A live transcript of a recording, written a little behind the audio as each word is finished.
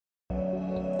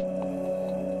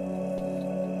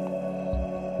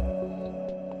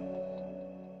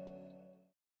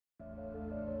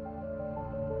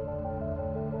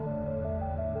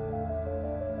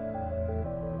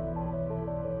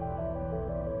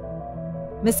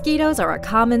Mosquitoes are a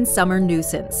common summer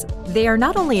nuisance. They are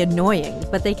not only annoying,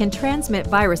 but they can transmit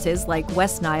viruses like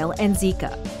West Nile and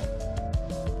Zika.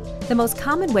 The most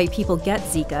common way people get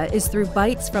Zika is through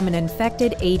bites from an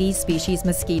infected Aedes species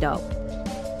mosquito.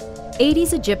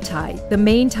 Aedes aegypti, the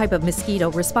main type of mosquito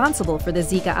responsible for the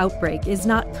Zika outbreak, is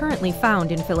not currently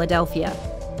found in Philadelphia,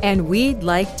 and we'd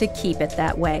like to keep it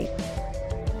that way.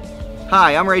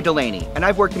 Hi, I'm Ray Delaney, and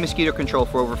I've worked in mosquito control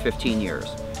for over 15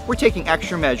 years. We're taking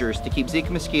extra measures to keep Zika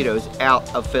mosquitoes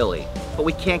out of Philly, but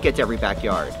we can't get to every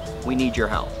backyard. We need your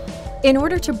help. In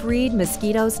order to breed,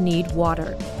 mosquitoes need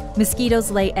water. Mosquitoes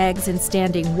lay eggs in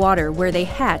standing water where they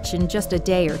hatch in just a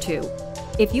day or two.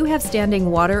 If you have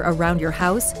standing water around your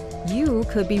house, you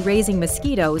could be raising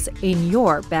mosquitoes in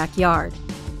your backyard.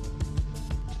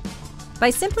 By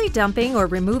simply dumping or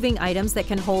removing items that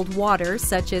can hold water,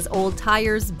 such as old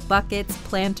tires, buckets,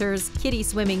 planters, kiddie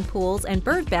swimming pools, and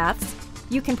bird baths,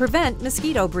 you can prevent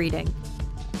mosquito breeding.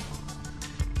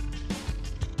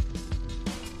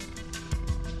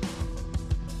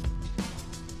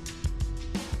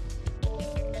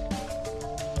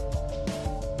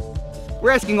 We're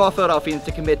asking all Philadelphians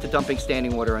to commit to dumping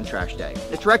standing water on trash day.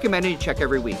 It's recommended you check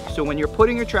every week, so when you're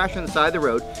putting your trash on the side of the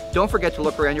road, don't forget to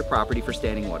look around your property for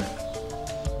standing water.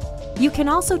 You can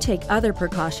also take other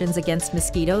precautions against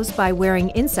mosquitoes by wearing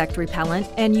insect repellent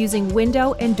and using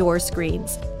window and door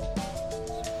screens.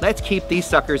 Let's keep these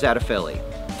suckers out of Philly.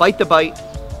 Fight the bite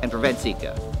and prevent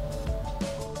Zika.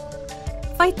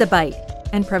 Fight the bite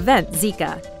and prevent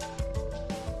Zika.